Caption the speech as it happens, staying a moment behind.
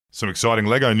Some exciting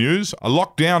Lego news, a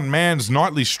lockdown man's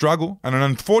nightly struggle, and an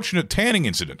unfortunate tanning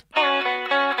incident.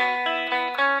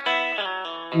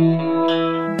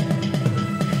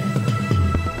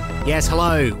 Yes,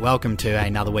 hello. Welcome to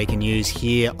another week in news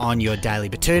here on your Daily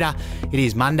Batuta. It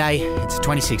is Monday, it's the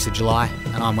 26th of July,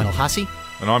 and I'm Wendell Hussey.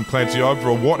 And I'm Clancy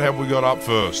Overall. What have we got up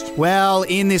first? Well,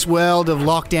 in this world of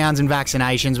lockdowns and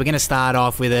vaccinations, we're going to start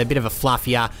off with a bit of a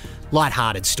fluffier,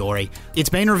 light-hearted story. It's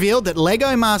been revealed that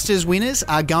Lego Masters winners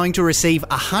are going to receive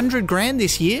 $100,000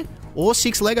 this year, or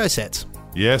 6 Lego sets.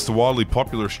 Yes, the wildly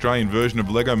popular Australian version of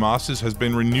Lego Masters has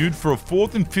been renewed for a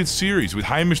 4th and 5th series, with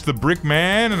Hamish the Brick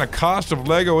Man and a cast of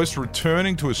Legoists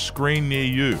returning to a screen near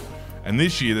you. And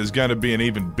this year there's going to be an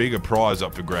even bigger prize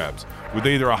up for grabs, with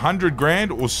either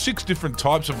 $100,000 or 6 different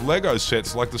types of Lego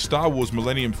sets like the Star Wars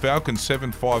Millennium Falcon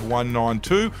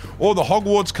 75192 or the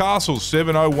Hogwarts Castle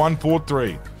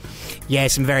 70143. Yeah,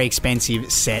 some very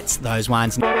expensive sets, those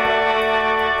ones.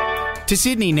 To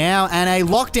Sydney now, and a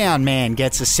lockdown man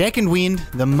gets a second wind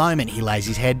the moment he lays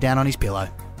his head down on his pillow.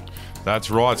 That's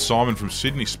right, Simon from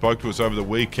Sydney spoke to us over the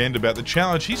weekend about the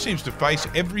challenge he seems to face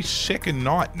every second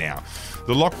night now.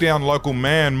 The lockdown local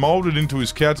man moulded into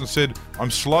his couch and said,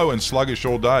 "I'm slow and sluggish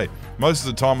all day. Most of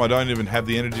the time I don't even have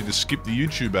the energy to skip the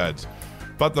YouTube ads.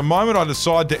 But the moment I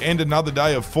decide to end another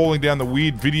day of falling down the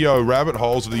weird video rabbit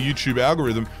holes of the YouTube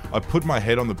algorithm, I put my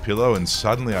head on the pillow and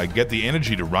suddenly I get the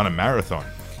energy to run a marathon."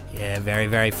 Yeah, very,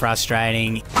 very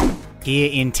frustrating.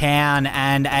 Here in town,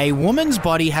 and a woman's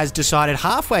body has decided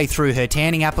halfway through her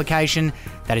tanning application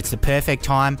that it's the perfect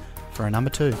time for a number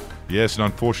 2. Yes, an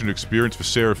unfortunate experience for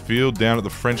Sarah Field down at the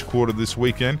French Quarter this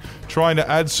weekend, trying to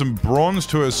add some bronze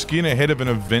to her skin ahead of an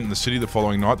event in the city the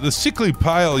following night. The sickly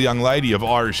pale young lady of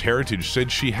Irish heritage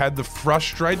said she had the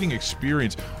frustrating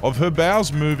experience of her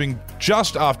bowels moving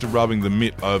just after rubbing the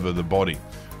mitt over the body.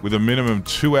 With a minimum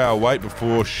 2-hour wait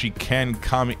before she can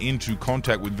come into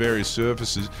contact with various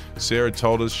surfaces, Sarah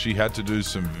told us she had to do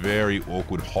some very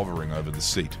awkward hovering over the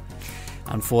seat.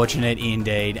 Unfortunate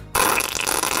indeed.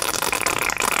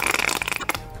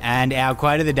 And our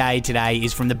quote of the day today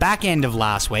is from the back end of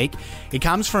last week. It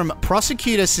comes from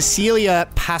prosecutor Cecilia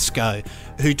Pascoe,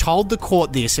 who told the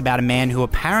court this about a man who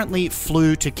apparently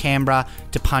flew to Canberra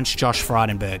to punch Josh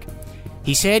Frydenberg.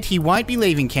 He said he won't be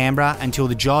leaving Canberra until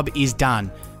the job is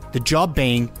done. The job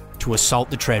being to assault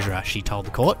the Treasurer, she told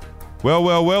the court. Well,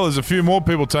 there's a few more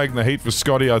people taking the heat for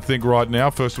Scotty, I think, right now.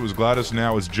 First it was Gladys,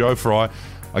 now it's Joe Fry.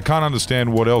 I can't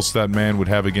understand what else that man would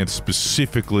have against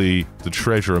specifically the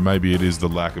Treasurer. Maybe it is the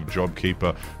lack of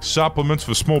JobKeeper supplements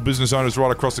for small business owners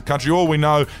right across the country. All we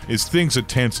know is things are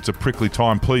tense. It's a prickly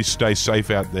time. Please stay safe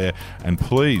out there, and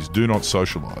please do not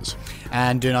socialise.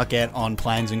 And do not get on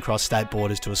planes and cross state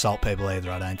borders to assault people either,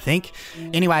 I don't think.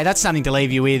 Anyway, that's something to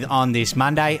leave you with on this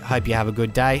Monday. Hope you have a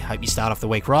good day. Hope you start off the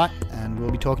week right, and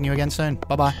we'll be talking to you again soon.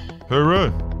 Bye-bye.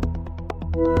 Hooroo.